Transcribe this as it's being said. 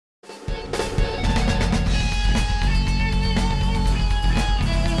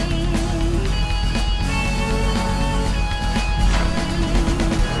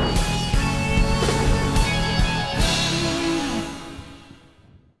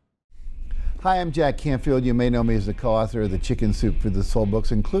Hi, I'm Jack Canfield. You may know me as the co-author of the Chicken Soup for the Soul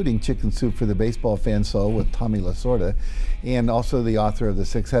books, including Chicken Soup for the Baseball Fan Soul with Tommy Lasorda, and also the author of the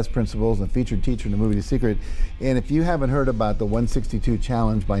Success Principles and featured teacher in the movie The Secret. And if you haven't heard about the 162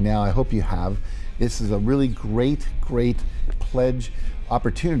 Challenge by now, I hope you have. This is a really great pledge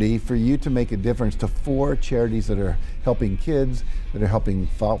opportunity for you to make a difference to 4 charities that are helping kids, that are helping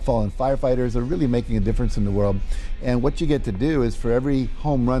fallen firefighters, that are really making a difference in the world. And what you get to do is for every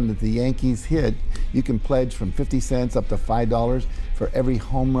home run that the Yankees hit, you can pledge from 50 cents up to $5 for every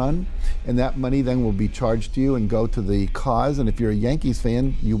home run. And that money then will be charged to you and go to the cause. And if you're a Yankees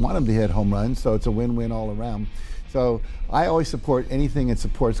fan, you want them to hit home runs, so it's a win-win all around. So I always support anything that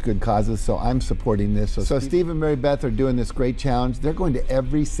supports good causes, so I'm supporting this. So Steve and Mary Beth are doing this great challenge. They're going to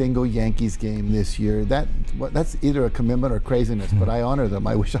every single Yankees game this year. That's either a commitment or craziness, but I honor them.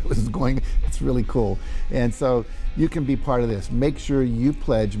 I wish I was going. It's really cool. And so you can be part of this. Make sure you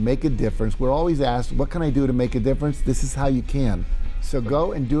pledge, make a difference. We're always asked, what can I do to make a difference? This is how you can. So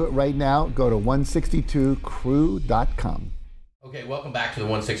go and do it right now. Go to 162crew.com. Okay, welcome back to the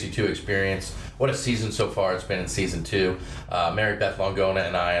 162 Experience. What a season so far it's been in season 2. Mary Beth Longona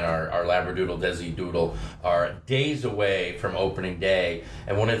and I and our Labradoodle, Desi Doodle, are days away from opening day.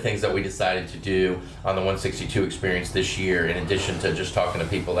 And one of the things that we decided to do on the 162 Experience this year, in addition to just talking to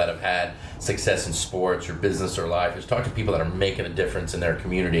people that have had success in sports or business or life, is talk to people that are making a difference in their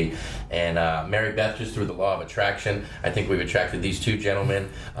community. And Mary Beth, just through the law of attraction, I think we've attracted these 2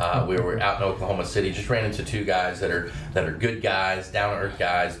 gentlemen. We were out in Oklahoma City, just ran into 2 guys that are good guys, down-to-earth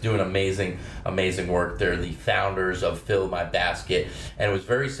guys, doing amazing work. They're the founders of Fill My Basket, and it was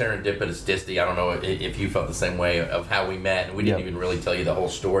very serendipitous, Disty. I don't know if you felt the same way of how we met, and we didn't even really tell you the whole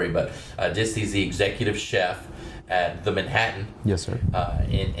story, but Disty's the executive chef at the Manhattan, yes, sir,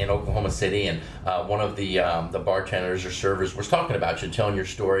 in Oklahoma City, and one of the bartenders or servers was talking about you, telling your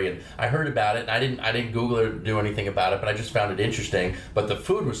story, and I heard about it, and I didn't Google it or do anything about it, but I just found it interesting. But the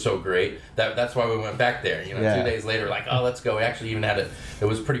food was so great that's why we went back there. 2 days later, like, oh, let's go. We actually even it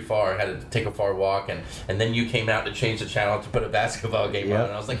was pretty far. I had to take a far walk, and then you came out to change the channel to put a basketball game on,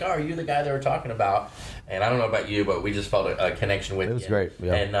 and I was like, oh, are you the guy they were talking about? And I don't know about you, but we just felt a connection with you. It was great,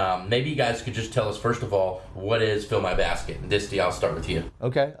 yeah. And maybe you guys could just tell us, first of all, what is Fill My Basket? And Disty, I'll start with you.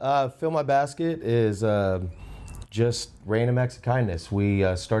 Okay, Fill My Basket is just random acts of kindness. We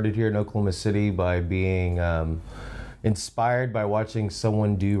started here in Oklahoma City by being inspired by watching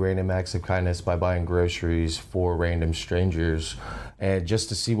someone do random acts of kindness by buying groceries for random strangers, and just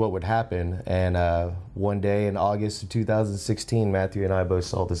to see what would happen. And one day in August of 2016, Matthew and I both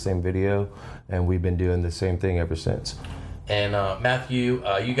saw the same video, and we've been doing the same thing ever since. And Matthew,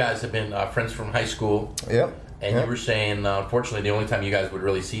 you guys have been friends from high school. Yep. And you were saying, unfortunately, the only time you guys would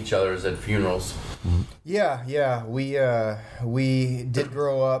really see each other is at funerals. Yeah. We did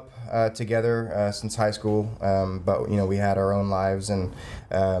grow up together since high school, but we had our own lives, and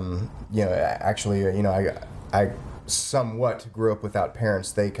actually, I somewhat grew up without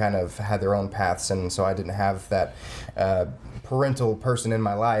parents. They kind of had their own paths, and so I didn't have that parental person in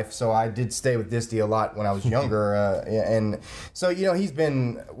my life. So I did stay with Disty a lot when I was younger, and so he's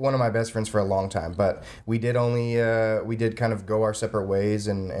been one of my best friends for a long time. But we did kind of go our separate ways,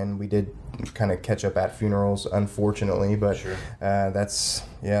 and we did kind of catch up at funerals, unfortunately. But sure. That's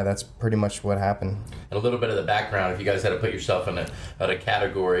pretty much what happened. And a little bit of the background, if you guys had to put yourself in a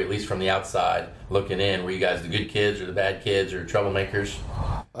category, at least from the outside looking in, were you guys the good kids or the bad kids or troublemakers?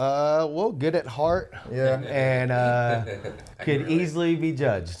 Well, good at heart, and could easily be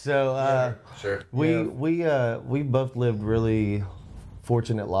judged. So sure. We both lived really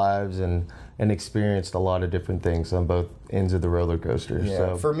fortunate lives and experienced a lot of different things on both ends of the roller coaster. Yeah.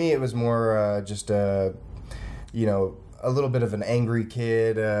 So for me, it was more just a little bit of an angry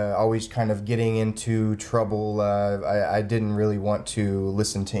kid, always kind of getting into trouble. I didn't really want to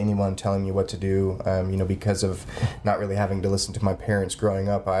listen to anyone telling me what to do, because of not really having to listen to my parents growing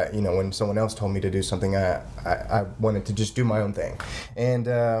up. When someone else told me to do something, I wanted to just do my own thing. And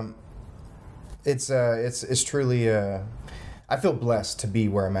it's truly... I feel blessed to be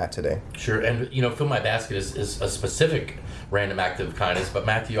where I'm at today. Sure, and Fill My Basket is a specific random act of kindness. But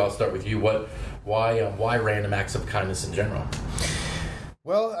Matthew, I'll start with you. Why random acts of kindness in general?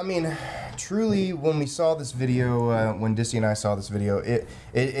 Well, I mean, truly, when we saw this video, when Disty and I saw this video, it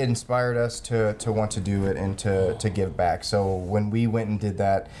inspired us to want to do it and to give back. So when we went and did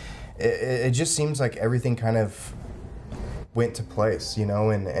that, it just seems like everything kind of went to place,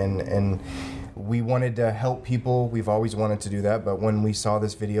 and we wanted to help people. We've always wanted to do that, but when we saw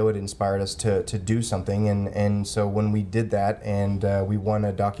this video, it inspired us to do something, and so when we did that, and we won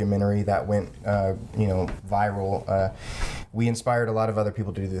a documentary that went viral, we inspired a lot of other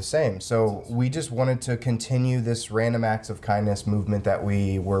people to do the same. So we just wanted to continue this random acts of kindness movement that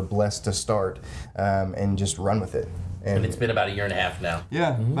we were blessed to start, and just run with it. And it's been about a year and a half now.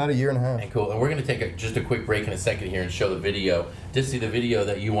 Yeah, about a year and a half. And cool. And we're going to take just a quick break in a second here and show the video. Disty, the video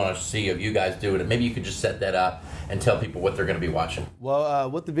that you want to see of you guys doing it. Maybe you could just set that up and tell people what they're going to be watching. Well,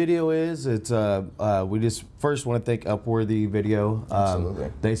 what the video is, it's we just first want to thank Upworthy Video.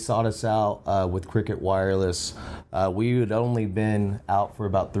 Absolutely. They sought us out with Cricket Wireless. We had only been out for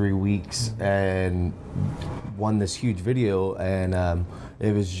about 3 weeks and won this huge video, and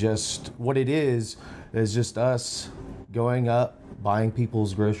it was just what it is just us going up, buying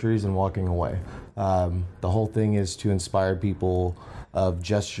people's groceries, and walking away. The whole thing is to inspire people of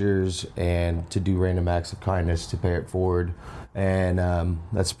gestures and to do random acts of kindness to pay it forward. And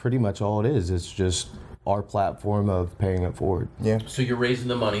that's pretty much all it is. It's just our platform of paying it forward. Yeah. So you're raising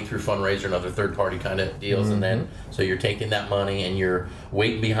the money through fundraiser and other third-party kind of deals, and then so you're taking that money and you're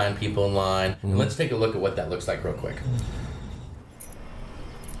waiting behind people in line. And let's take a look at what that looks like real quick.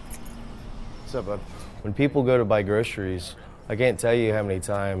 What's up, bud? When people go to buy groceries, I can't tell you how many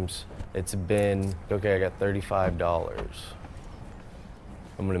times it's been, okay, I got $35.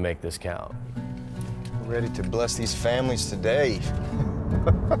 I'm gonna make this count. Ready to bless these families today.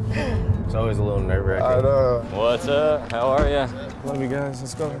 It's always a little nerve-wracking. I know. What's up? How are ya? Love you guys.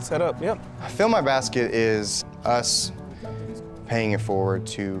 Let's go. Let's head up. Yep. Fill My Basket is us paying it forward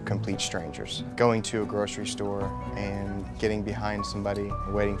to complete strangers. Going to a grocery store and getting behind somebody,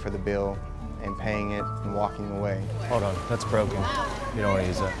 waiting for the bill, and paying it and walking away. Hold on, that's broken. You don't want to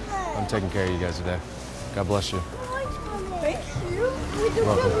use that. I'm taking care of you guys today. God bless you. Thank you.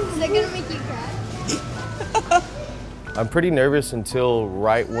 Welcome. Is that gonna make you cry? I'm pretty nervous until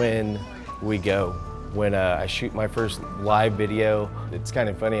right when we go. When I shoot my first live video, it's kind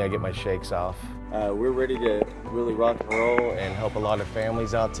of funny, I get my shakes off. We're ready to really rock and roll and help a lot of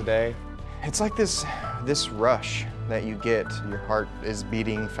families out today. It's like this rush that you get. Your heart is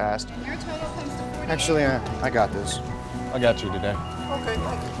beating fast. Your total comes to 40. Actually, I got this. I got you today. Okay.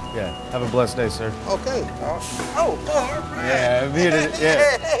 Yeah, have a blessed day, sir. Okay. Yeah, I'm here to,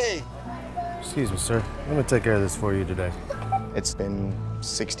 yeah. Hey. Excuse me, sir. I'm gonna take care of this for you today. It's been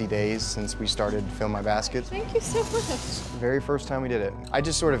 60 days since we started Fill My Basket. Thank you so much. The very first time we did it. I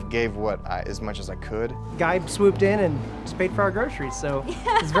just sort of gave as much as I could. Guy swooped in and just paid for our groceries, so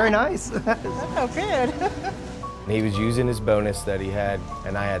it's very nice. Oh, good. He was using his bonus that he had,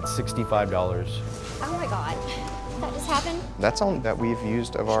 and I had $65. Oh my God. That just happened? That's all that we've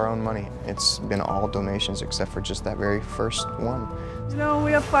used of our own money. It's been all donations except for just that very first one. You know,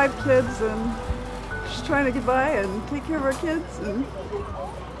 we have 5 kids and just trying to get by and take care of our kids. And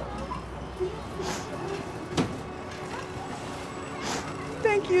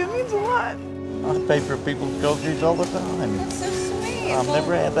thank you, it means a lot. I pay for people's groceries all the time. That's so sweet. I've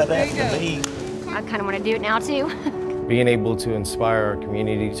never had that happen to me. I kind of want to do it now too. Being able to inspire our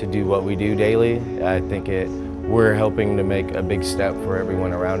community to do what we do daily, I think we're helping to make a big step for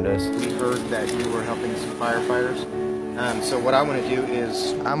everyone around us. We heard that you were helping some firefighters. So what I want to do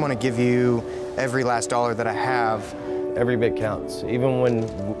is I'm going to give you every last dollar that I have. Every bit counts. Even when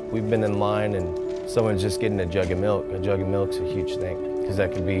we've been in line and someone's just getting a jug of milk's a huge thing, because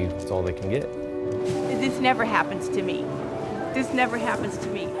that's all they can get. This never happens to me. This never happens to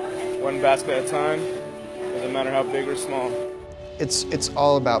me. One basket at a time. Doesn't matter how big or small. It's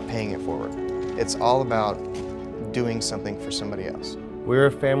all about paying it forward. It's all about doing something for somebody else. We're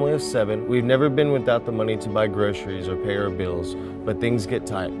a family of 7. We've never been without the money to buy groceries or pay our bills, but things get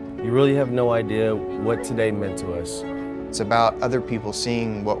tight. You really have no idea what today meant to us. It's about other people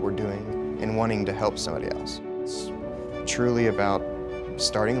seeing what we're doing and wanting to help somebody else. It's truly about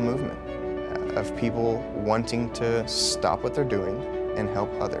starting a movement of people wanting to stop what they're doing and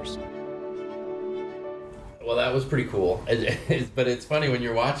help others. Well, that was pretty cool. But it's funny when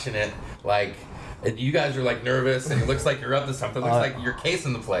you're watching it, like, you guys are like nervous and it looks like you're up to something. It looks like you're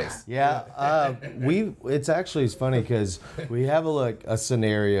casing the place. Yeah, it's funny because we have a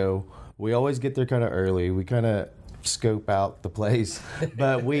scenario. We always get there kind of early. We kind of scope out the place,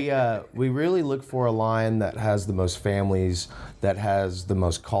 but we really look for a line that has the most families, that has the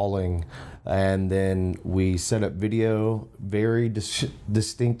most calling, and then we set up video very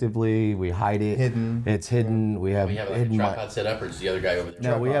distinctively. We hide it. Hidden. It's hidden. We have We have like a hidden. tripod set up, or is the other guy over there?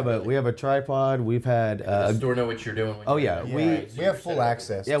 No, we have a tripod. We've had Does the store know what you're doing? When oh, you're yeah, there? we- Right, so We you're have full set up.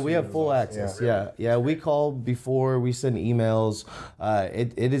 access. Yeah, we have full access. Yeah. We call before, we send emails.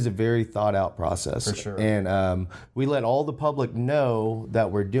 It is a very thought out process. For sure. And we let all the public know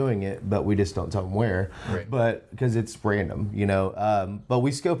that we're doing it, but we just don't tell them where. Right. But because it's random, you know. But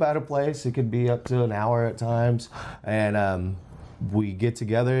we scope out a place It could be up to an hour at times. And we get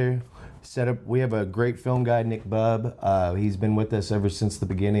together, set up. We have a great film guy, Nick Bubb. He's been with us ever since the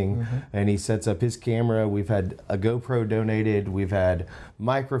beginning, and he sets up his camera. We've had a GoPro donated. We've had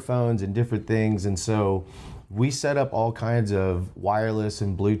microphones and different things, and so we set up all kinds of wireless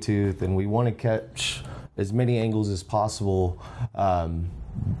and Bluetooth, and we want to catch as many angles as possible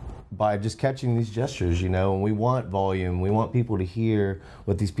by just catching these gestures, and we want volume. We want people to hear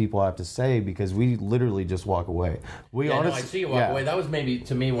what these people have to say, because we literally just walk away. I see you walk away. That was maybe,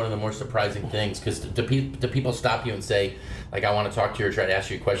 to me, one of the more surprising things, because do people stop you and say, like, I want to talk to you or try to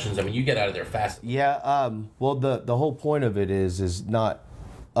ask you questions? I mean, you get out of there fast. Yeah, well, the whole point of it is not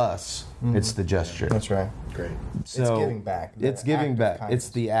us, it's the gesture. That's right. Great. So it's giving back. It's giving back. It's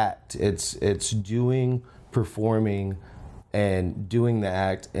the act. It's doing, performing, and doing the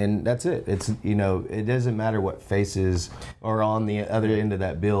act, and that's it. It's it doesn't matter what faces are on the other end of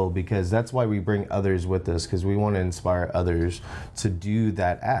that bill, because that's why we bring others with us, because we want to inspire others to do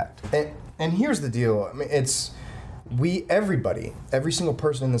that act. And here's the deal. I mean, every single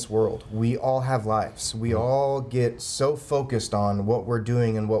person in this world, we all have lives. We all get so focused on what we're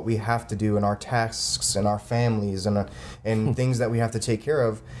doing and what we have to do and our tasks and our families and things that we have to take care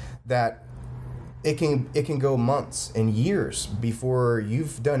of, that it can go months and years before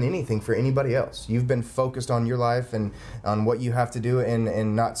you've done anything for anybody else. You've been focused on your life and on what you have to do,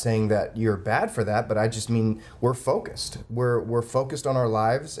 and not saying that you're bad for that, but I just mean we're focused. We're focused on our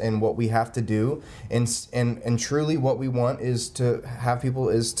lives and what we have to do, and truly what we want is to have people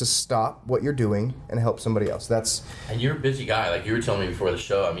is to stop what you're doing and help somebody else. And you're a busy guy, like you were telling me before the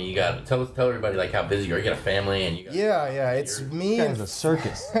show. I mean, you got tell everybody like how busy you are. You got a family, and you got it's me and a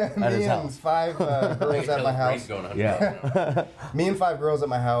circus at his house. 5 girls at my house. Yeah. Me and 5 girls at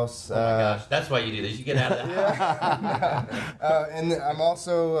my house. Oh my gosh, that's why you do this. You get out of the house. And I'm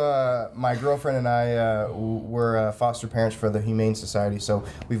also, my girlfriend and I, we're foster parents for the Humane Society, so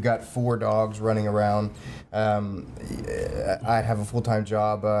we've got 4 dogs running around. I have a full-time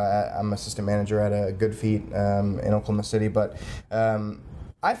job. I'm assistant manager at a Good Feet in Oklahoma City, but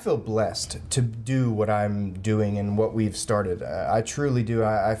I feel blessed to do what I'm doing and what we've started. I truly do.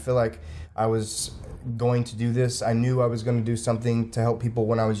 I feel like I was going to do this. I knew I was going to do something to help people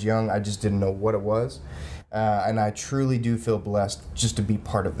when I was young. I just didn't know what it was. And I truly do feel blessed just to be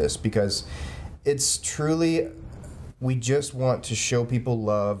part of this, because it's truly, we just want to show people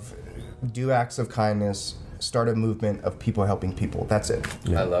love, do acts of kindness, start a movement of people helping people. That's it.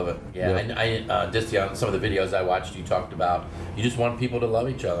 I love it. Yeah. And Disty, on some of the videos I watched, you talked about you just want people to love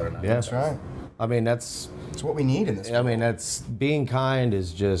each other. And that's right. I mean, it's what we need in this world. I mean, that's being kind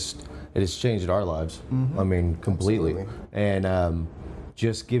is just, it has changed our lives. I mean, completely. Absolutely. And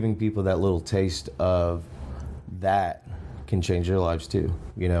just giving people that little taste of that can change their lives too,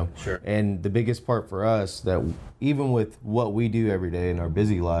 Sure. And the biggest part for us, that even with what we do every day in our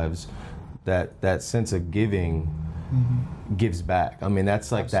busy lives, that sense of giving gives back. I mean,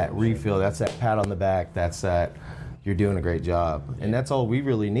 that's like that refill, that's that pat on the back, that's that you're doing a great job. And that's all we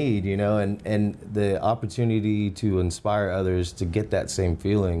really need, and the opportunity to inspire others to get that same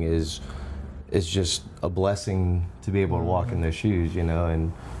feeling is just a blessing, to be able to walk in their shoes,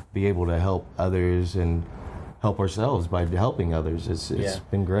 and be able to help others and help ourselves by helping others. It's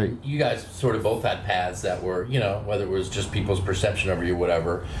been great. You guys sort of both had paths that were, whether it was just people's perception of you,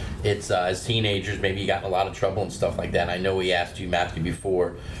 whatever. It's as teenagers, maybe you got in a lot of trouble and stuff like that. And I know we asked you, Matthew,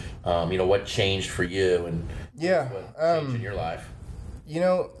 before, what changed for you and what changed in your life.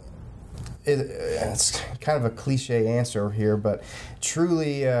 It's kind of a cliche answer here, but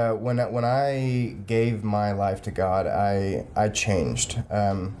truly, when I gave my life to God, I changed.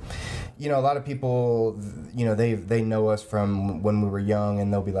 A lot of people, they know us from when we were young,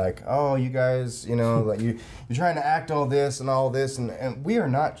 and they'll be like, "Oh, you guys, like you're trying to act all this and all this," and we are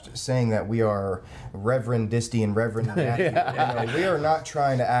not saying that we are Reverend Disty and Reverend Matthew. We are not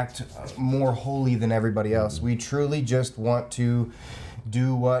trying to act more holy than everybody else. We truly just want to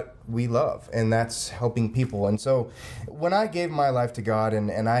do what we love, and that's helping people. And so when I gave my life to God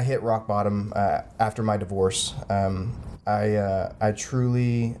and I hit rock bottom after my divorce, I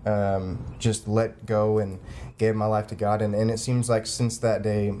truly just let go and gave my life to God, and it seems like since that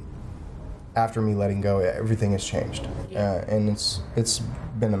day, after me letting go, everything has changed, and it's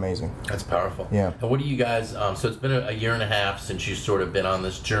been amazing. That's powerful. Yeah. And what do you guys? So it's been a year and a half since you sort of been on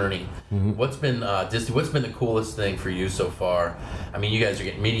this journey. What's been Disty? What's been the coolest thing for you so far? I mean, you guys are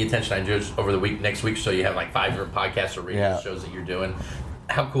getting media attention. I just over the next week, so you have like 5 different podcasts or radio shows that you're doing.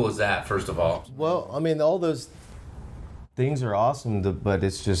 How cool is that? First of all. Well, I mean, all those things are awesome, but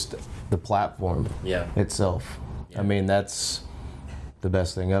it's just the platform itself. I mean, that's the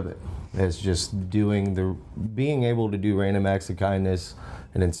best thing of it. It's just being able to do random acts of kindness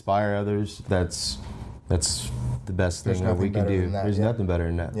and inspire others. That's the best thing that we can do. There's nothing better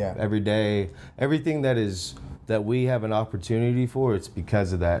than that. Yeah. Every day, everything that we have an opportunity for, it's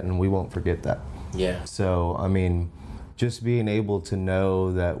because of that, and we won't forget that. Yeah. So, I mean, just being able to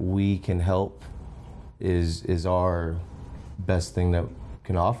know that we can help is our best thing that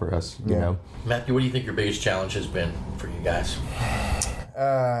can offer us, you know? Matthew, what do you think your biggest challenge has been for you guys?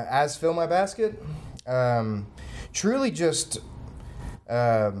 As Fill My Basket, truly just,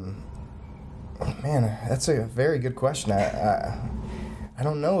 man, that's a very good question. I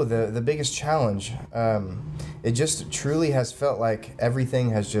don't know the biggest challenge. It just truly has felt like everything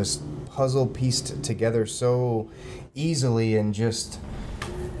has just puzzle pieced together so easily, and just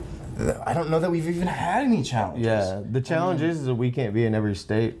I don't know that we've even had any challenges. Yeah, the challenge is that we can't be in every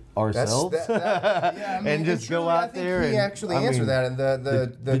state ourselves, and just go out there. He actually answered that, and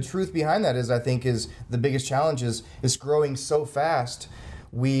the truth behind that is the biggest challenge is growing so fast.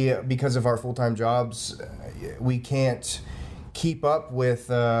 Because of our full-time jobs, we can't keep up with.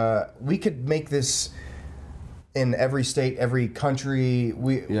 We could make this in every state, every country.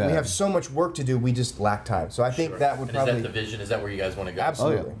 We have so much work to do. We just lack time. So I think that would probably. Is that the vision? Is that where you guys want to go?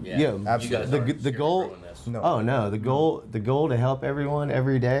 Absolutely. Yeah, absolutely. The goal. The goal to help everyone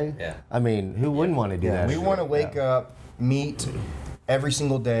every day. Yeah. I mean, who wouldn't want to do that? We want to wake up, meet every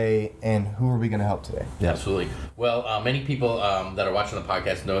single day, and who are we going to help today? Yeah. Absolutely. Well, many people that are watching the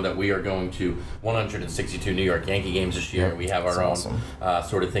podcast know that we are going to 162 New York Yankee games this year. We have our own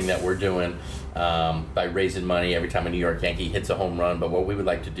sort of thing that we're doing by raising money every time a New York Yankee hits a home run. But what we would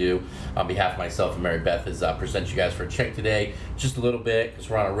like to do on behalf of myself and Mary Beth is present you guys for a check today, just a little bit, because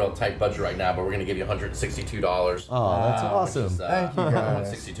we're on a real tight budget right now, but we're going to give you $162. Oh, that's awesome. Thank you, guys.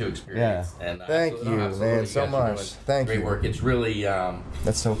 162 experience. Yeah. And, Thank you, man, so much. Thank you. Great work. It's really...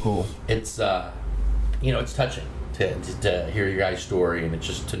 that's so cool. It's it's touching to hear your guys' story, and it's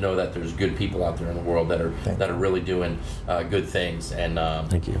just to know that there's good people out there in the world that are really doing good things. And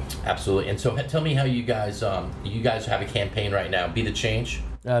thank you. Absolutely. And so tell me how you guys have a campaign right now. Be the Change.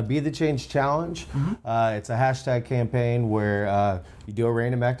 Be the Change Challenge. Mm-hmm. It's a hashtag campaign where you do a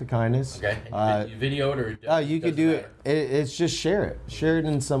random act of kindness. Okay. You video it, or you could do it. It's just share it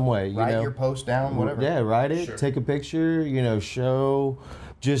in some way. Write your post down, whatever. Yeah, write it. Sure. Take a picture. Show.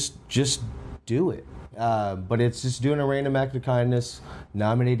 Just do it. But it's just doing a random act of kindness,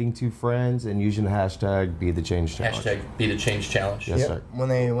 nominating 2 friends, and using the hashtag Be the Change Challenge. Hashtag Be the Change Challenge. Yes, sir. When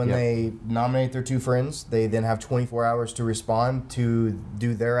they nominate their 2 friends, they then have 24 hours to respond to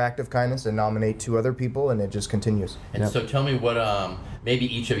do their act of kindness and nominate 2 other people, and it just continues. And so tell me what maybe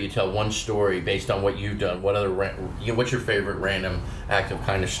each of you tell one story based on what you've done. What's your favorite random act of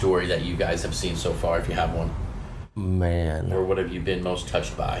kindness story that you guys have seen so far, if you have one? Man. Or what have you been most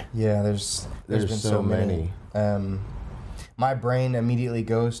touched by? Yeah, there's been so many. My brain immediately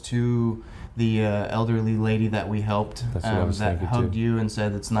goes to the elderly lady that we helped, That's what I was that thinking hugged too. you and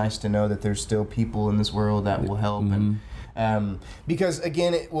said it's nice to know that there's still people in this world that will help. Mm-hmm. And because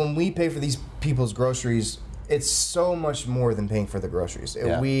again, when we pay for these people's groceries, it's so much more than paying for the groceries.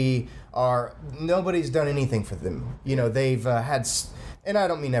 Yeah. Nobody's done anything for them. They've had. And I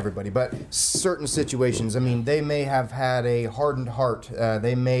don't mean everybody, but certain situations. I mean, they may have had a hardened heart.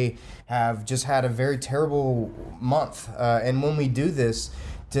 They may have just had a very terrible month. And when we do this,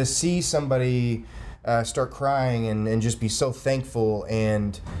 to see somebody start crying and just be so thankful,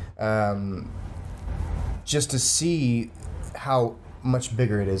 and just to see how much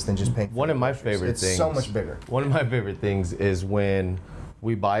bigger it is than just paying for One of my groceries. favorite things. It's so much bigger. One of my favorite things is when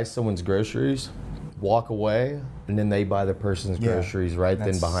we buy someone's groceries, walk away, and then they buy the person's groceries right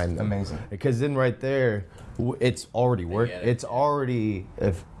then behind them. Amazing. Because then right there, it's already working. It's already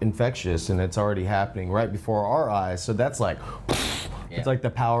infectious, and it's already happening right before our eyes. So that's like, it's like the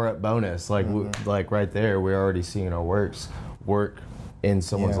power up bonus. Like like right there, we're already seeing our work in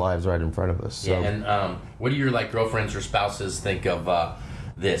someone's lives right in front of us. So. Yeah. And what do your girlfriends or spouses think of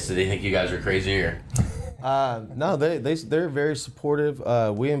this? Do they think you guys are crazy or? No, they're very supportive.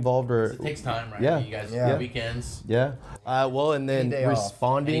 We involved her. It takes time, right? Yeah. You guys weekends. Yeah. Well, and then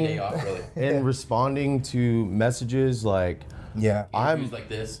responding. Any day off, really. And responding to messages like. Yeah. Interviews like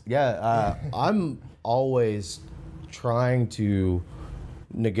this. Yeah. I'm always trying to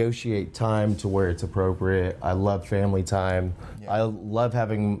negotiate time to where it's appropriate. I love family time. Yeah. I love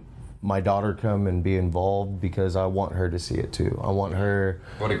having my daughter come and be involved because I want her to see it too. I want her.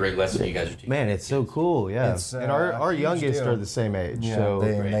 What a great lesson you guys are teaching. Man, it's so cool. Yeah. And our youngest are the same age. Yeah, so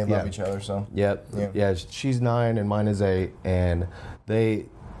they love each other. So. Yep. Yeah. She's 9 and mine is 8, and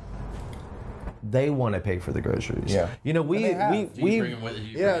they want to pay for the groceries. Yeah. You know, Do you bring them with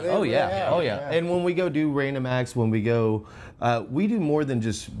you? Yeah, they- Oh yeah, Yeah, oh yeah. yeah. And when we go do Random Acts, when we go, we do more than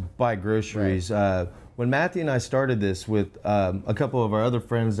just buy groceries. When Matthew and I started this with a couple of our other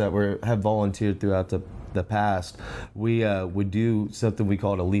friends that have volunteered throughout the past, we would do something we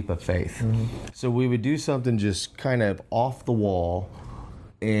called a leap of faith. So we would do something just kind of off the wall.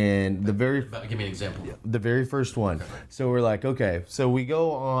 And give me an example. The very first one. Okay. So we're like, okay, so we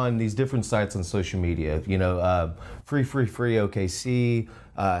go on these different sites on social media, you know, free OKC,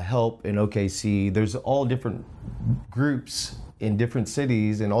 help in OKC. There's all different groups in different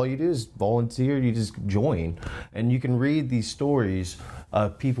cities, and all you do is volunteer. You just join, and you can read these stories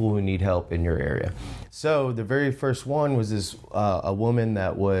of people who need help in your area. So the very first one was this a woman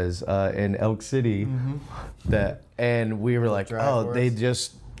that was in Elk City, and we were like, oh, they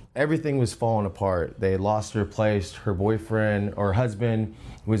just, everything was falling apart. They had lost their place. Her boyfriend or husband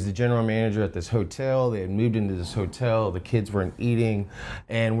was the general manager at this hotel. They had moved into this hotel. The kids weren't eating,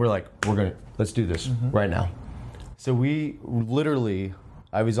 and we're like, let's do this right now. So we literally,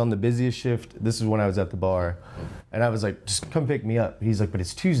 I was on the busiest shift. This is when I was at the bar. And I was like, just come pick me up. He's like, but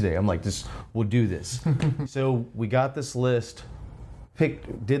it's Tuesday. I'm like, we'll do this. So we got this list,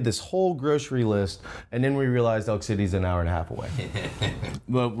 did this whole grocery list, and then we realized Elk City's an hour and a half away.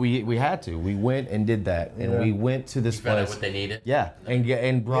 But we had to. We went and did that. And we went to this place. Found out what they needed? Yeah,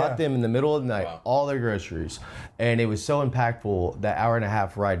 and brought them in the middle of the night, all their groceries. And it was so impactful, that hour and a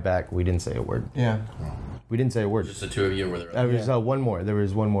half ride back, we didn't say a word. Yeah. We didn't say a word. Just the two of you, or were there? There was one more. There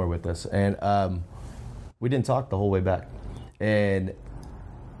was one more with us, and we didn't talk the whole way back. And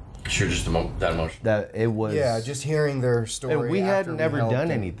sure, just that emotion. That it was. Yeah, just hearing their story. And we had never done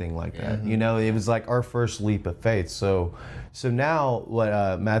them. anything like that. You know, it was like our first leap of faith. So now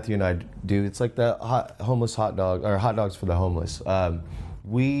what Matthew and I do, it's like the homeless hot dog, or hot dogs for the homeless.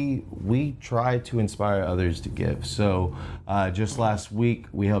 We try to inspire others to give. So just last week,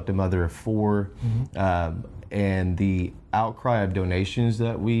 we helped a mother of 4, and the outcry of donations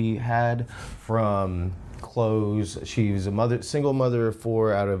that we had from clothes. She was a single mother of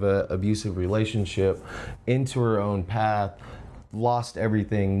 4 out of an abusive relationship, into her own path, lost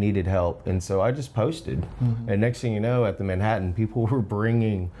everything, needed help. And so I just posted. And next thing you know, at the Manhattan, people were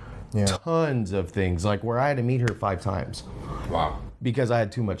bringing tons of things, like where I had to meet her 5 times. Wow. Because I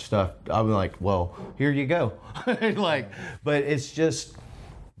had too much stuff. I'm like, well, here you go. But it's just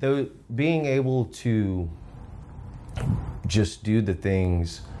being able to just do the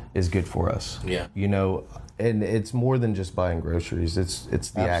things is good for us. Yeah. You know, and it's more than just buying groceries. It's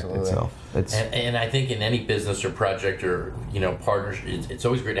the act itself. And I think in any business or project or, you know, partnership, it's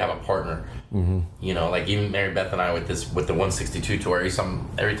always great to have a partner. You know, like even Mary Beth and I with the 162 tour,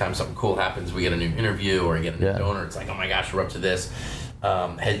 every time something cool happens, we get a new interview or we get a new donor. It's like, oh my gosh, we're up to this.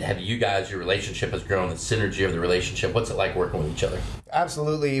 Have you guys, your relationship has grown, the synergy of the relationship? What's it like working with each other?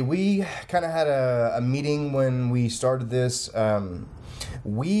 Absolutely. We kind of had a meeting when we started this.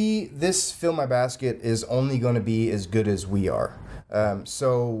 This Fill My Basket is only going to be as good as we are.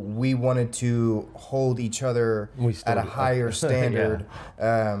 So we wanted to hold each other at a higher standard.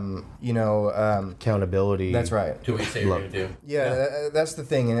 You know, accountability. That's right. Do what you say you're going to do. Yeah, that's the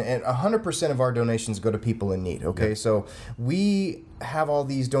thing. And 100% of our donations go to people in need. Okay, so we have all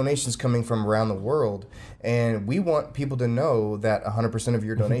these donations coming from around the world, and we want people to know that 100% of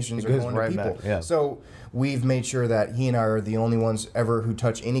your donations are going to people. Back, yeah. So we've made sure that he and I are the only ones ever who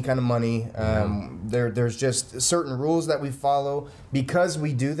touch any kind of money. There's just certain rules that we follow. Because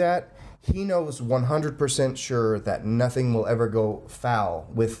we do that, he knows 100% sure that nothing will ever go foul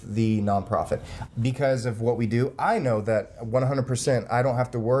with the nonprofit. Because of what we do, I know that 100% I don't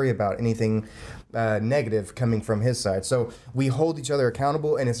have to worry about anything negative coming from his side. So we hold each other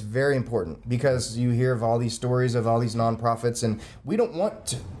accountable, and it's very important because you hear of all these stories of all these nonprofits, and we don't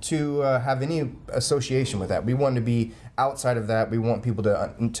want to have any association with that. We want to be outside of that. We want people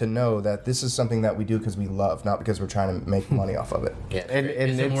to know that this is something that we do because we love, not because we're trying to make money off of it. Yeah, and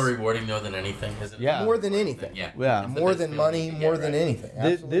is it more rewarding though than anything? Is it? Yeah, more than anything. Yeah. More than money, more than anything.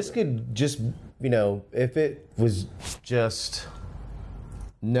 This could just, you know, if it was just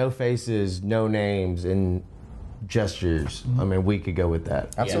no faces, no names, and gestures. I mean, we could go with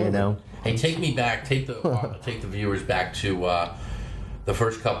that. Absolutely. You know? Hey, take me back. Take the viewers back to the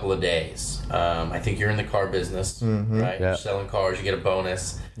first couple of days. I think you're in the car business, right? Yeah. You're selling cars. You get a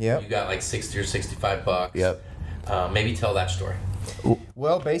bonus. Yep. You got like $60 or $65. Yep. Maybe tell that story.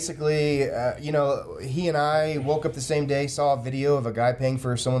 Well, basically, he and I woke up the same day, saw a video of a guy paying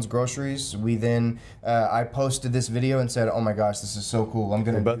for someone's groceries. We then, I posted this video and said, "Oh my gosh, this is so cool! I'm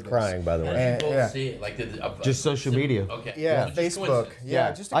gonna." We're do both this." crying, by the way. How did you both yeah. see it? Like Just social media. Okay. Yeah, Just Facebook. coincidence.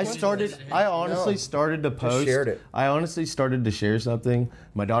 Yeah, just a I coincidence. started. I honestly started to post. shared it. I honestly started to share something.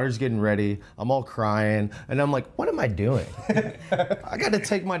 My daughter's getting ready. I'm all crying, and I'm like, "What am I doing? I got to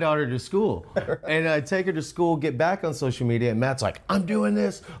take my daughter to school." And I take her to school, get back on social media, and Matt's like, "I'm doing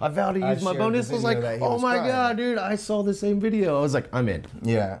this. I vow to I use my shared bonus." the Was video like, that he "Oh was my crying. god, dude! I saw the same video." I was like, "I'm in."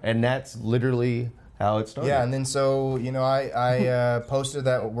 Yeah. And that's literally how it started. Yeah, and then so I posted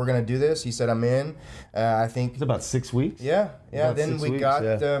that we're gonna do this. He said I'm in. I think It's about 6 weeks. Yeah. About Then 6 we weeks, got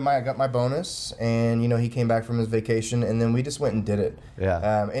yeah. I got my bonus, and he came back from his vacation, and then we just went and did it.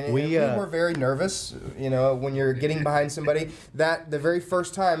 Yeah. And We, we were very nervous. When you're getting behind somebody, that the very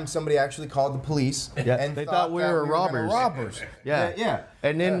first time somebody actually called the police. Yeah, and they thought we that were gonna robbers. Robbers. Yeah. Yeah.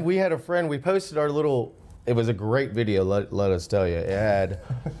 And then we had a friend, we posted our little, it was a great video, let us tell you. It had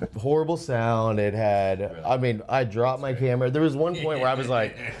horrible sound. It had, I dropped my camera. There was one point where I was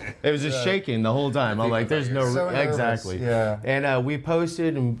like, it was just shaking the whole time. I'm like, there's no, So nervous, exactly. yeah. And we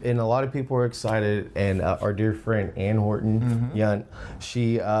posted, and a lot of people were excited. And our dear friend, Ann Horton, Yunt,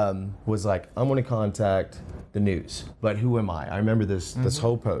 she was like, I'm going to contact the news, but who am I? I remember this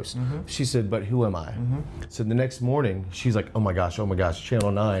whole post. She said, but who am I? So the next morning, she's like, oh my gosh,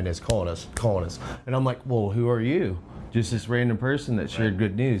 Channel 9 is calling us. And I'm like, well, who are you? Just this random person that shared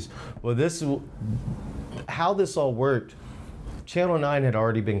good news. Well, how this all worked, Channel 9 had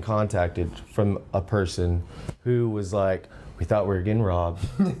already been contacted from a person who was like, we thought we were getting robbed.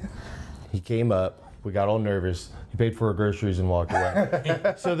 He came up, we got all nervous. He paid for our groceries and walked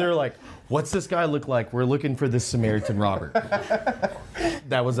away. So they're like, what's this guy look like? We're looking for this Samaritan robber.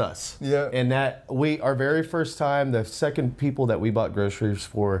 That was us. Yeah. And our very first time, the second people that we bought groceries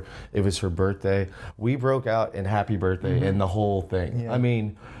for, it was her birthday. We broke out in happy birthday and the whole thing. Yeah. I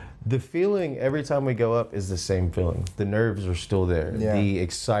mean, the feeling every time we go up is the same feeling. The nerves are still there. Yeah. The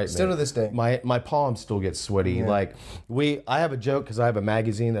excitement. Still to this day. My palms still get sweaty. Yeah. Like I have a joke because I have a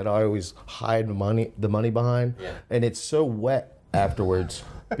magazine that I always hide the money behind, and it's so wet afterwards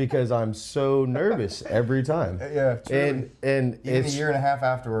because I'm so nervous every time. Yeah, truly. And Even it's a year and a half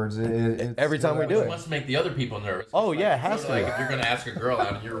afterwards, it's every time we do It it. must make the other people nervous. Oh, yeah, it Like, has so, to. like, if you're going to ask a girl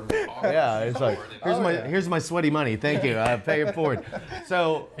out and you're Yeah, it's like forward, here's my sweaty money. Thank you. I pay it forward.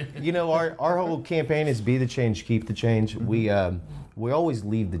 So our whole campaign is be the change, keep the change. We always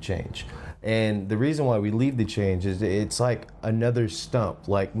leave the change. And the reason why we leave the change is it's like another stump.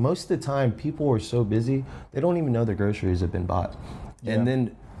 Like most of the time, people are so busy they don't even know their groceries have been bought. Yeah.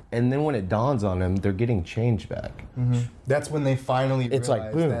 And then when it dawns on them, they're getting change back. That's when they finally It's like,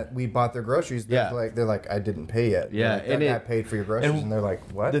 realize boom. that we bought their groceries. Yeah. They're like, I didn't pay yet. Yeah, Like, that and guy it- paid for your groceries, and they're like,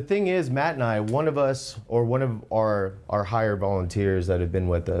 what? The thing is, Matt and I, one of our higher volunteers that have been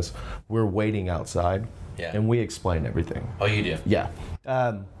with us, we're waiting outside, and we explain everything. Oh, you do? Yeah.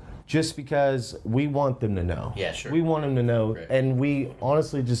 Just because we want them to know. Yeah, sure. We want them to know, Great. and we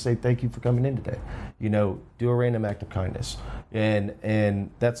honestly just say thank you for coming in today. Do a random act of kindness, and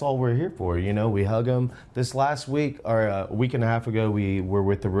that's all we're here for. We hug them. This last week, or a week and a half ago, we were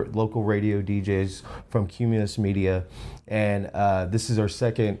with the local radio DJs from Cumulus Media, and this is our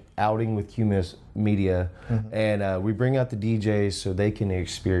second outing with Cumulus Media, and we bring out the DJs so they can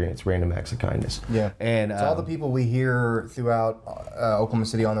experience random acts of kindness. Yeah, and it's all the people we hear throughout Oklahoma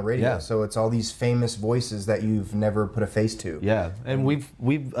City on the radio. Yeah. So it's all these famous voices that you've never put a face to. Yeah, and we've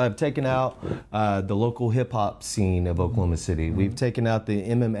taken out the local hip hop scene of Oklahoma City. We've taken out the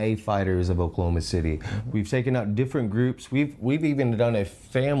MMA fighters of Oklahoma City. We've taken out different groups. We've even done a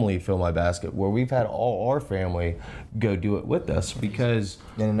family Fill My Basket where we've had all our family go do it with us because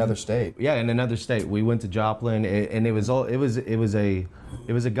in another state. Yeah, in another state. We went to Joplin, and it was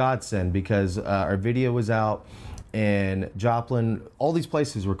a godsend because our video was out. And Joplin, all these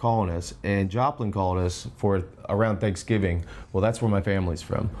places were calling us, and Joplin called us for around Thanksgiving. Well, that's where my family's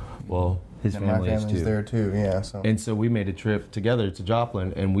from. Well, his And family my is family's too. there too. Yeah. So. And so we made a trip together to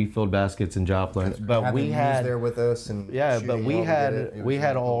Joplin, and we filled baskets in Joplin. But Had the we news had there with us, and yeah, but shooting we all had of it. we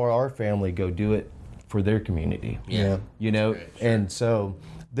had all our family go do it for their community. Yeah. Great, sure. And so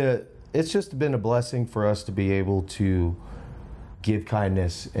it's just been a blessing for us to be able to give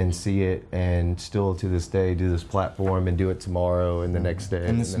kindness and see it, and still to this day do this platform and do it tomorrow and the next day.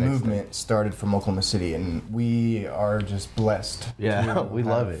 And this the next movement started from Oklahoma City, and we are just blessed. Yeah, to we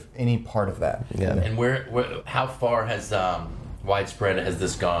love have it. Any part of that. Yeah. And how far has widespread has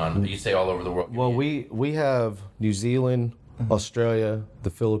this gone? You say all over the world. Well, we have New Zealand, Australia, the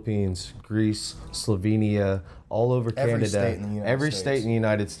Philippines, Greece, Slovenia, all over Canada. Every state in the United Every States. state in the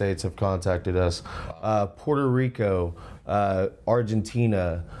United States have contacted us. Puerto Rico,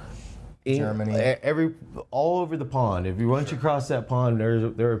 Argentina, Germany. all over the pond. If you once you cross that pond,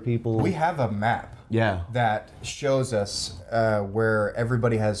 there are people. We have a map Yeah. that shows us where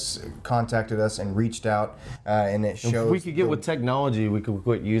everybody has contacted us and reached out, and it shows. If we could get with technology, we could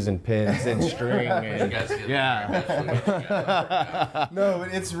quit using pins and string. And, yeah. No,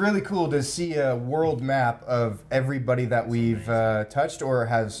 it's really cool to see a world map of everybody that we've touched or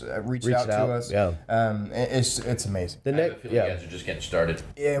has reached out to us. Yeah. It's amazing. The I have a feeling you guys are just getting started.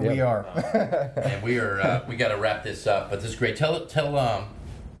 Yeah, we are. And we got to wrap this up, but this is great. Tell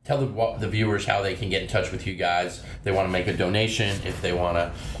the viewers how they can get in touch with you guys. If they want to make a donation, if they want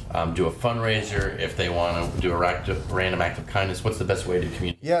to do a fundraiser, if they want to do a random act of kindness. What's the best way to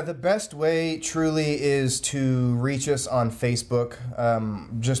communicate? Yeah, the best way truly is to reach us on Facebook,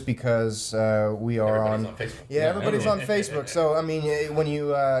 just because we are Everybody's on Facebook. Yeah, everybody's on Facebook. So I mean, when you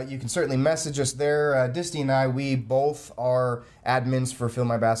can certainly message us there. Disty and I, we both are admins for Fill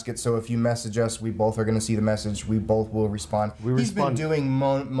My Basket. So if you message us, we both are going to see the message. We both will respond. He's been doing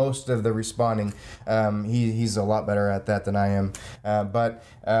most of the responding. He's a lot better at that than I am. But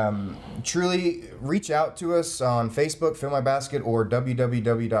truly reach out to us on Facebook, Fill My Basket, or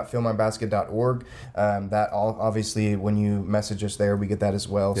www.fillmybasket.org. That obviously, when you message us there, we get that as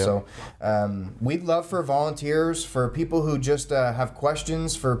well. Yep. So we'd love for volunteers, for people who just have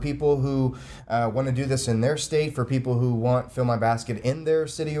questions, for people who want to do this in their state, for people who want Fill My Basket in their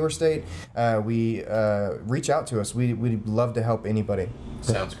city or state. We reach out to us. We'd love to help anybody.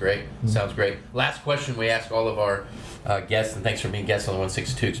 Sounds great. Sounds great. Last question we ask all of our guests, and thanks for being guests on the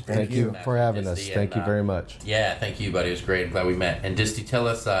 162 Experience. Thank you for having us. Thank you very much. Yeah, thank you, buddy. It was great. I'm glad we met. And Disty, tell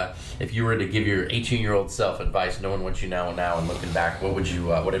us if you were to give your 18-year-old self advice, knowing what you know now and looking back,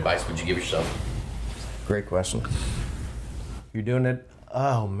 what advice would you give yourself? Great question. You're doing it.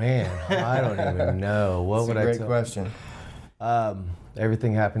 Oh man, I don't even know. What would I tell? Great question.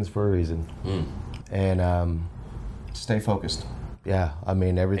 Everything happens for a reason, and stay focused. Yeah, I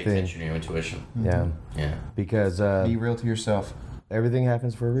mean Pay everything. attention to your intuition. Yeah, Yeah. because Be real to yourself. everything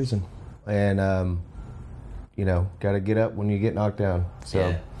happens for a reason, and got to get up when you get knocked down. So,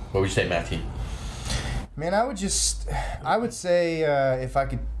 Yeah. What would you say, Matthew? Man, I would say if I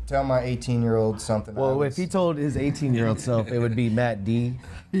could tell my 18-year-old something. well, if he told his 18-year-old self, it would be Matt D.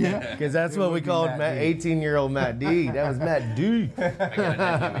 Yeah. Because that's It what would we be called Matt D. 18-year-old Matt D. That was Matt D. I got a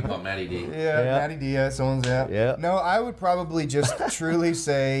nephew we call Matty D. Yeah, Matty Diaz, someone's out. Yeah. No, I would probably just truly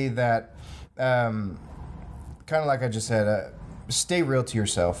say that, kind of like I just said, stay real to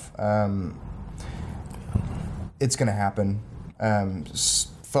yourself. It's going to happen.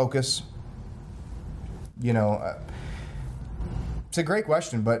 Focus. It's a great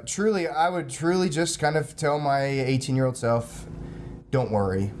question, but truly, I would truly just kind of tell my 18-year-old self, don't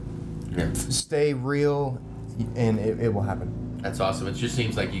worry. Yeah. Stay real, and it will happen. That's awesome. It just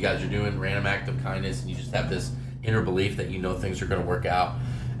seems like you guys are doing random act of kindness, and you just have this inner belief that you know things are going to work out.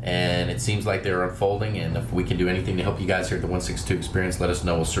 And it seems like they're unfolding, and if we can do anything to help you guys here at the 162 Experience, let us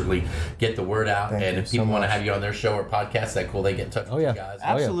know. We'll certainly get the word out. Thank and you if people so want to much. have you on their show or podcast, that cool, they get in touch with yeah. you guys.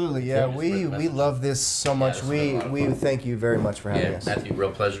 Absolutely, yeah. Just We spread the message. love this so much. it's been a lot of We fun. thank you very much for having Yeah, us. Matthew,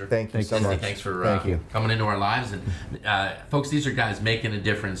 real pleasure. Thank you so Disty, much. Thanks for Thank you. coming into our lives. And folks, these are guys making a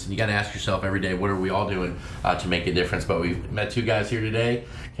difference, and you got to ask yourself every day, what are we all doing to make a difference? But we've met two guys here today,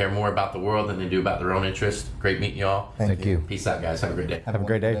 care more about the world than they do about their own interest. Great meeting you all. Thank you. you. Peace out, guys. Have a great day. Have a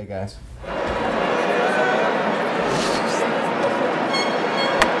great day. guys.